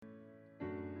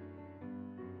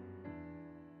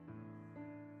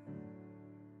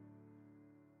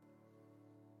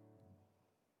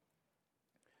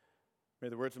May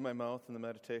the words of my mouth and the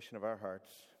meditation of our hearts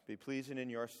be pleasing in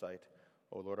your sight,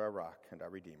 O Lord, our rock and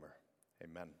our Redeemer.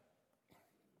 Amen.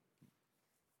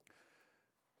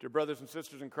 Dear brothers and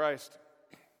sisters in Christ,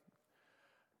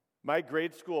 my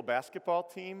grade school basketball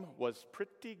team was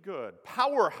pretty good.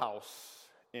 Powerhouse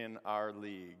in our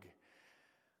league.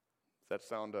 Does that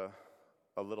sound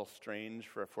a little strange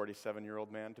for a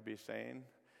 47-year-old man to be saying?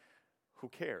 Who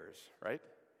cares, right?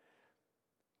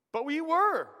 But we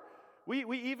were. We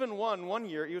even won one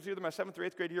year. It was either my 7th or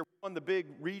 8th grade year. We won the big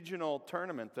regional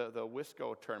tournament, the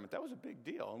Wisco tournament. That was a big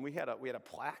deal, and we had a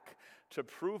plaque to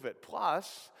prove it.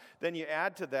 Plus, then you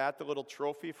add to that the little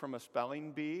trophy from a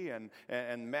spelling bee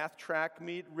and math track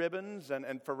meet ribbons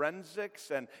and forensics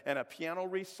and a piano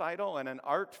recital and an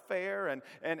art fair and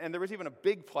there was even a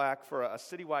big plaque for a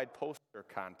citywide poster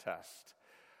contest.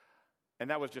 And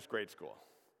that was just grade school.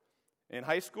 In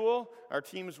high school, our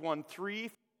teams won 3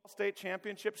 state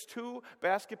championships, 2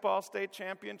 basketball state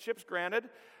championships. Granted,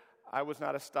 I was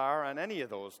not a star on any of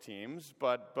those teams,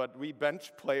 but we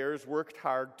bench players worked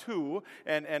hard too,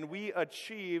 and we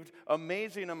achieved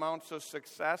amazing amounts of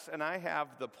success, and I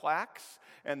have the plaques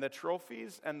and the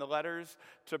trophies and the letters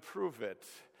to prove it.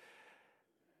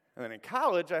 And then in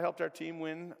college, I helped our team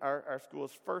win our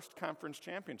school's first conference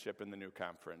championship in the new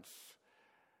conference.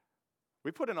 We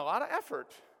put in a lot of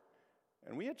effort,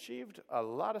 and we achieved a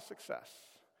lot of success.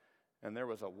 And there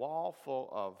was a wall full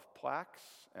of plaques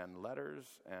and letters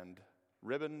and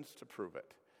ribbons to prove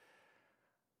it.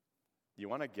 You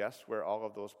want to guess where all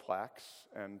of those plaques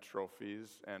and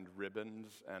trophies and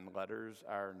ribbons and letters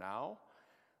are now?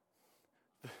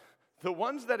 The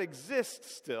ones that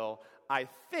exist still, I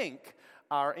think,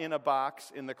 are in a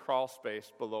box in the crawl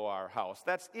space below our house.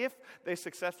 That's if they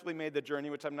successfully made the journey,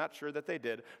 which I'm not sure that they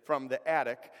did, from the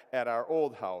attic at our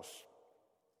old house.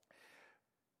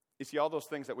 You see, all those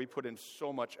things that we put in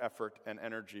so much effort and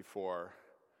energy for,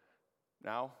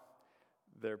 now,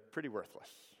 they're pretty worthless.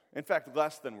 In fact,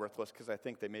 less than worthless, because I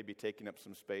think they may be taking up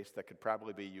some space that could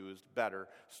probably be used better,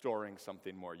 storing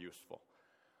something more useful.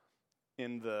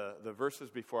 In the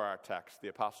verses before our text, the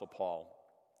Apostle Paul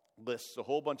lists a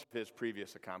whole bunch of his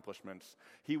previous accomplishments.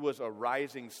 He was a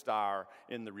rising star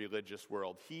in the religious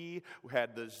world. He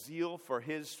had the zeal for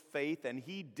his faith, and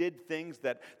he did things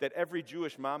that every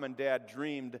Jewish mom and dad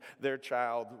dreamed their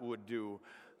child would do.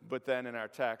 But then in our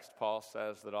text, Paul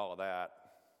says that all of that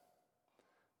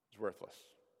is worthless.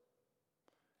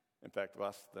 In fact,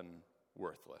 less than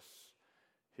worthless.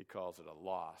 He calls it a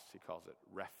loss. He calls it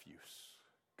refuse,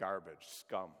 garbage,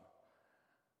 scum,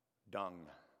 dung.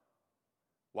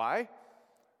 Why?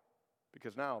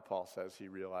 Because now Paul says he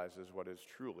realizes what is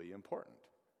truly important.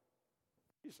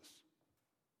 Jesus.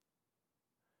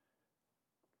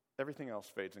 Everything else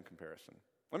fades in comparison.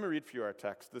 Let me read for you our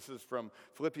text. This is from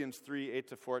Philippians 3,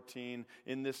 8-14.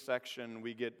 In this section,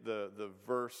 we get the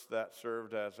verse that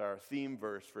served as our theme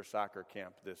verse for soccer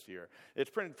camp this year. It's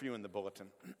printed for you in the bulletin.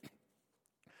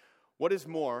 What is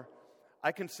more,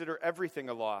 I consider everything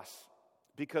a loss,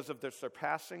 because of the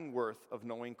surpassing worth of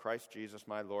knowing Christ Jesus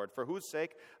my Lord, for whose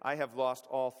sake I have lost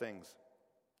all things.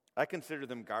 I consider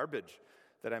them garbage,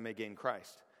 that I may gain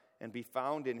Christ, and be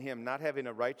found in him, not having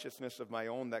a righteousness of my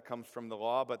own that comes from the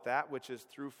law, but that which is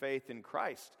through faith in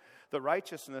Christ, the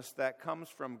righteousness that comes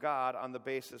from God on the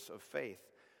basis of faith.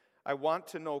 I want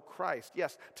to know Christ,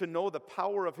 yes, to know the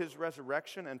power of his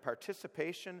resurrection and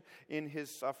participation in his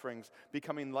sufferings,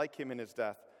 becoming like him in his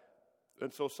death,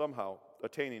 and so somehow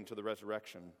attaining to the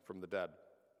resurrection from the dead.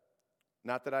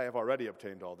 Not that I have already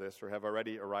obtained all this or have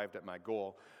already arrived at my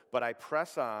goal, but I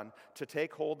press on to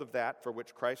take hold of that for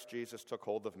which Christ Jesus took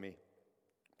hold of me.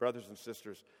 Brothers and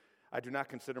sisters, I do not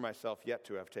consider myself yet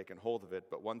to have taken hold of it,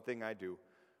 but one thing I do,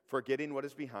 forgetting what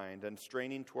is behind and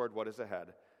straining toward what is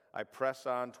ahead, I press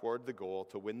on toward the goal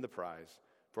to win the prize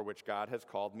for which God has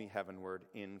called me heavenward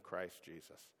in Christ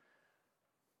Jesus.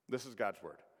 This is God's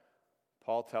word.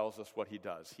 Paul tells us what he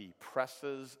does. He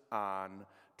presses on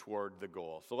toward the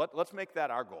goal. So let's make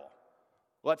that our goal.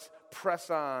 Let's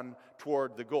press on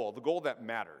toward the goal that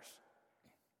matters.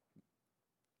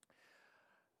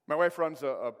 My wife runs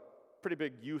a pretty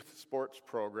big youth sports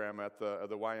program at the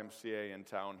YMCA in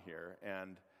town here,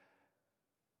 and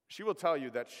she will tell you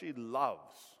that she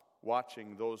loves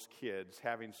watching those kids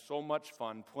having so much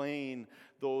fun playing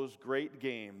those great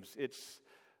games. It's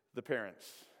the parents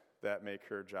that make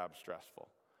her job stressful.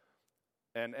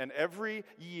 And every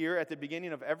year, at the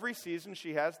beginning of every season,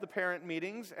 she has the parent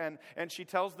meetings, and she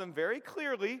tells them very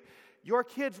clearly, your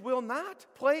kids will not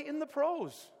play in the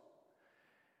pros.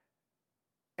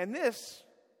 And this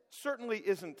certainly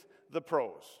isn't the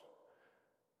pros.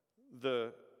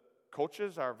 The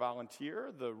coaches are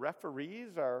volunteer, the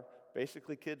referees are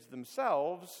basically kids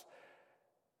themselves,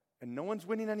 and no one's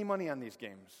winning any money on these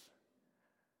games.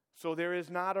 So there is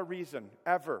not a reason,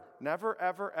 ever, never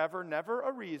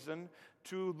a reason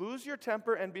to lose your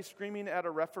temper and be screaming at a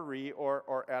referee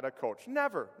or at a coach.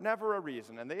 Never a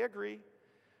reason. And they agree.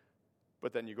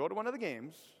 But then you go to one of the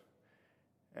games,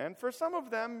 and for some of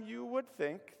them, you would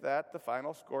think that the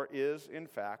final score is, in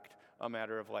fact, a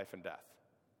matter of life and death.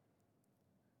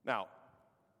 Now,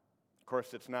 of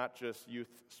course, it's not just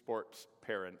youth sports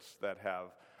parents that have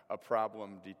a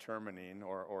problem determining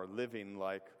or living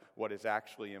like what is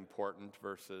actually important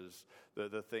versus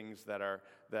the things that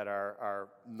are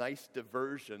nice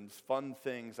diversions, fun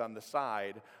things on the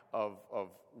side of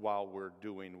while we're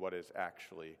doing what is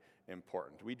actually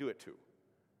important. We do it too.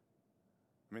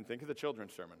 I mean, think of the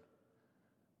children's sermon.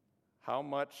 How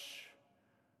much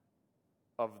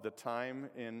of the time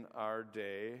in our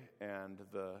day and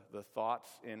the thoughts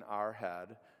in our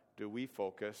head do we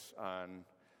focus on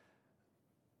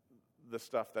the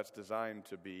stuff that's designed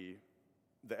to be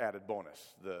the added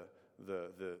bonus,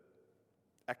 the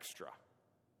extra?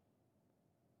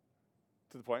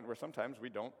 To the point where sometimes we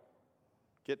don't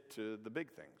get to the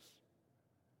big things.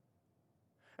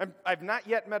 And I've not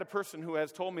yet met a person who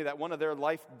has told me that one of their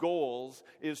life goals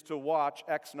is to watch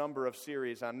X number of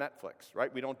series on Netflix,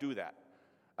 right? We don't do that.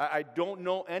 I don't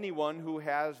know anyone who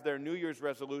has their New Year's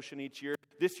resolution each year.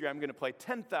 This year I'm going to play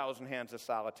 10,000 hands of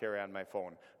solitaire on my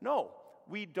phone. No,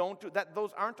 we don't do that.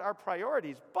 Those aren't our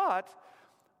priorities. But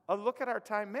a look at our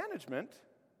time management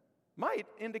might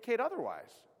indicate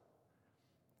otherwise.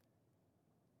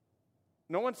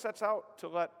 No one sets out to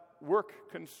let work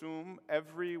consume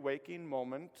every waking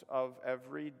moment of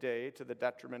every day to the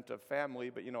detriment of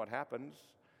family, but you know what happens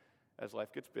as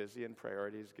life gets busy and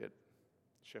priorities get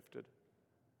shifted.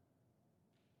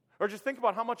 Or just think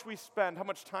about how much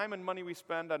time and money we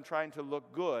spend on trying to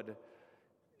look good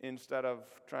instead of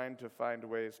trying to find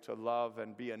ways to love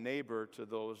and be a neighbor to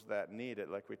those that need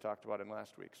it, like we talked about in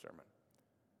last week's sermon.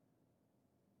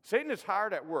 Satan is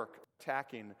hard at work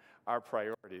attacking our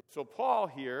priorities. So Paul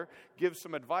here gives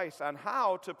some advice on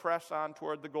how to press on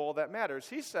toward the goal that matters.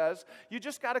 He says, you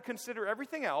just got to consider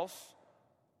everything else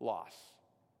loss,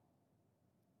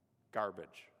 garbage,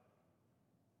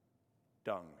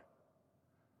 dung.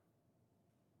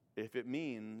 If it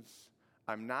means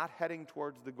I'm not heading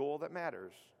towards the goal that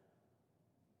matters,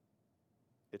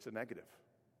 it's a negative.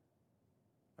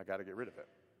 I got to get rid of it.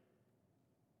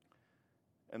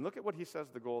 And look at what he says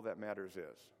the goal that matters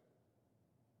is.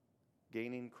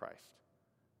 Gaining Christ.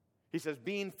 He says,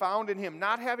 being found in him,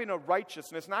 not having a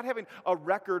righteousness, not having a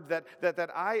record that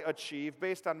I achieve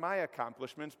based on my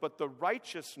accomplishments, but the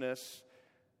righteousness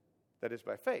that is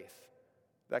by faith,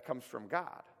 that comes from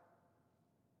God.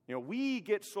 You know, we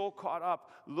get so caught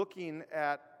up looking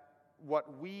at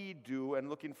what we do and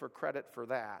looking for credit for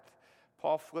that.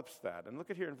 Paul flips that. And look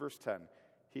at here in verse 10.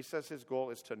 He says his goal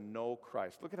is to know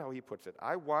Christ. Look at how he puts it.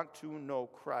 I want to know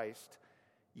Christ,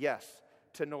 yes,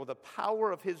 to know the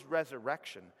power of his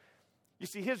resurrection. You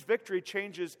see, his victory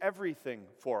changes everything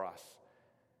for us.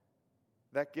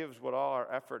 That gives what all our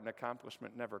effort and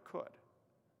accomplishment never could.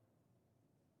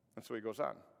 And so he goes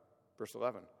on. Verse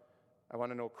 11. I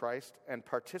want to know Christ and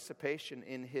participation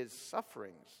in his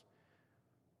sufferings.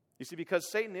 You see, because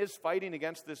Satan is fighting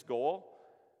against this goal,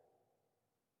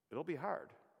 it'll be hard.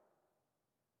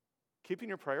 Keeping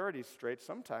your priorities straight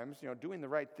sometimes, doing the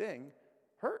right thing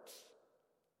hurts.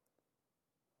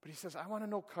 But he says, I want to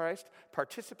know Christ,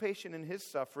 participation in his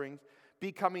sufferings,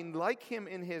 becoming like him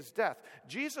in his death.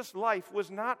 Jesus' life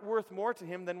was not worth more to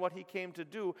him than what he came to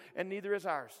do, and neither is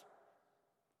ours.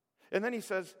 And then he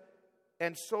says,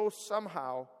 and so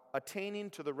somehow attaining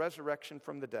to the resurrection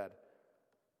from the dead.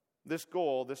 This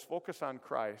goal, this focus on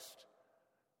Christ,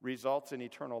 results in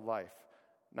eternal life,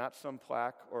 not some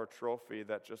plaque or trophy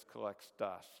that just collects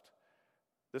dust.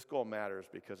 This goal matters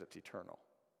because it's eternal.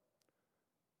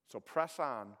 So press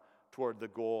on toward the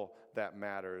goal that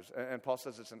matters. And Paul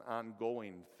says it's an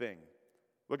ongoing thing.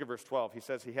 Look at verse 12. He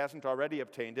says he hasn't already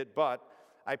obtained it, but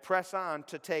I press on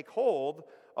to take hold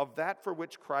of that for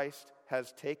which Christ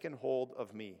has taken hold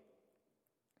of me.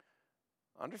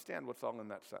 Understand what's all in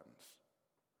that sentence.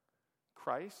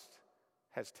 Christ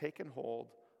has taken hold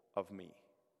of me.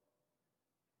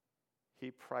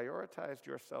 He prioritized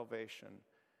your salvation,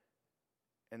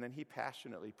 and then he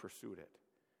passionately pursued it.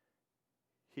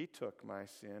 He took my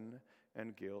sin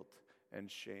and guilt and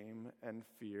shame and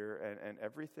fear and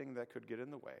everything that could get in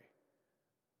the way.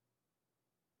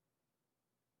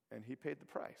 And he paid the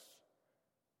price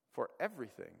for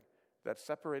everything that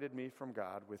separated me from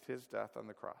God with his death on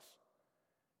the cross.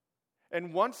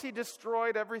 And once he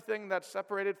destroyed everything that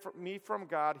separated me from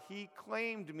God, he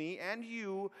claimed me and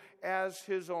you as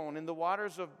his own. In the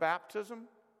waters of baptism,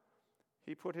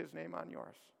 he put his name on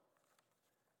yours.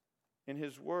 In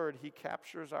his word, he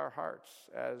captures our hearts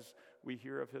as we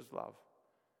hear of his love.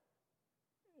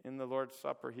 In the Lord's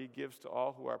Supper, he gives to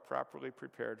all who are properly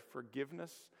prepared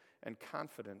forgiveness and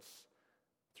confidence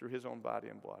through his own body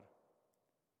and blood.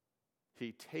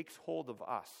 He takes hold of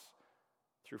us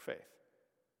through faith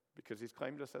because he's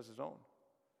claimed us as his own.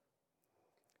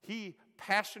 He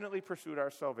passionately pursued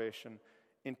our salvation,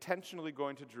 intentionally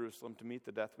going to Jerusalem to meet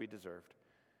the death we deserved.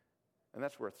 And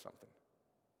that's worth something.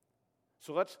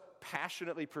 So let's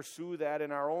passionately pursue that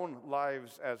in our own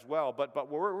lives as well. But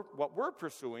what we're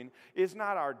pursuing is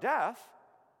not our death,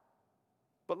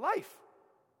 but life.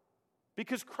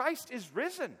 Because Christ is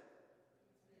risen.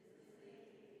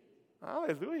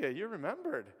 Hallelujah, you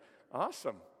remembered.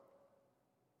 Awesome.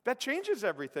 That changes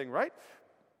everything, right?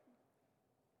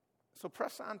 So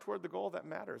press on toward the goal that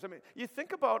matters. I mean, you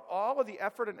think about all of the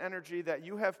effort and energy that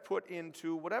you have put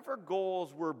into whatever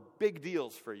goals were big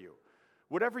deals for you.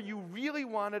 Whatever you really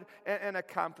wanted and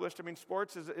accomplished. I mean,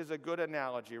 sports is a good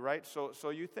analogy, right? So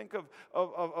you think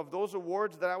of those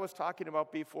awards that I was talking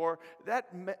about before,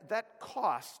 that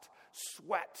cost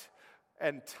sweat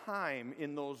and time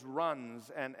in those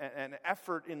runs and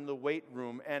effort in the weight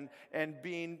room and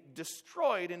being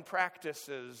destroyed in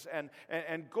practices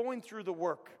and going through the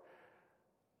work.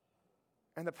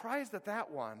 And the prize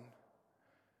that won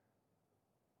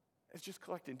is just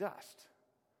collecting dust.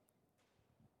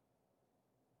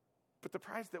 But the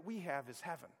prize that we have is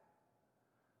heaven.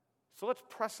 So let's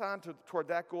press on toward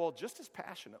that goal just as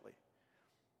passionately.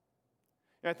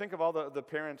 And I think of all the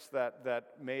parents that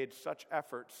made such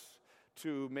efforts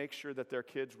to make sure that their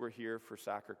kids were here for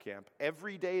soccer camp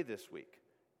every day this week,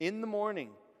 in the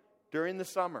morning, during the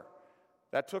summer.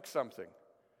 That took something.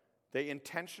 They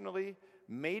intentionally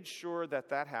made sure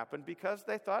that happened because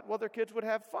they thought, well, their kids would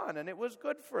have fun and it was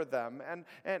good for them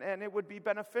and it would be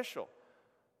beneficial.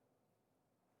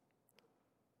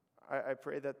 I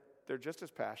pray that they're just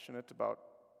as passionate about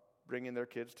bringing their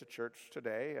kids to church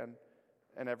today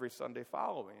and every Sunday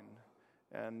following,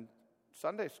 and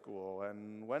Sunday school,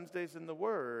 and Wednesdays in the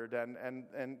Word,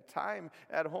 and time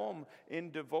at home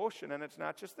in devotion. And it's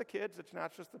not just the kids, it's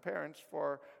not just the parents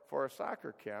for a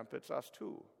soccer camp, it's us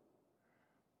too.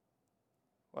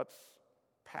 Let's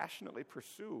passionately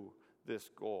pursue this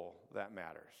goal that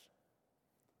matters.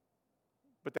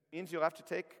 But that means you'll have to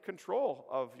take control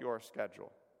of your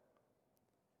schedule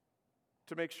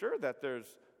to make sure that there's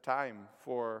time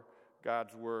for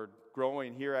God's Word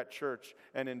growing here at church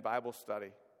and in Bible study.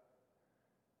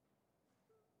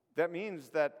 That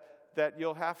means that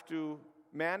you'll have to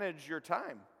manage your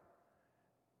time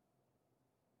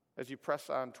as you press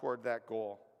on toward that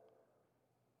goal.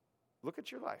 Look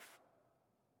at your life.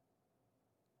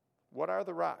 What are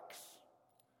the rocks?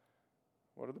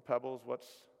 What are the pebbles?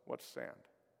 What's sand?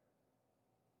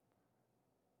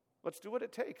 Let's do what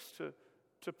it takes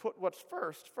to put what's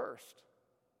first.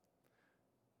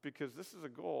 Because this is a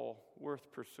goal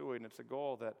worth pursuing. It's a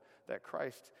goal that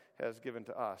Christ has given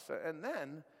to us. And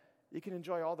then you can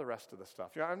enjoy all the rest of the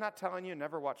stuff. I'm not telling you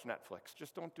never watch Netflix.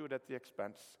 Just don't do it at the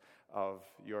expense of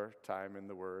your time in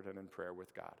the Word and in prayer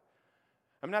with God.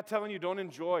 I'm not telling you don't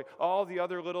enjoy all the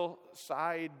other little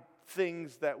side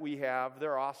things that we have.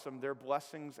 They're awesome. They're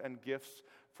blessings and gifts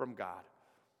from God.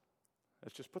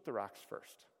 Let's just put the rocks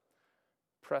first.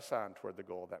 Press on toward the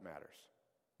goal that matters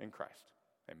in Christ.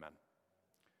 Amen.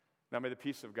 Now may the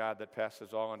peace of God that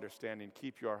passes all understanding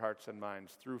keep your hearts and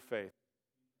minds through faith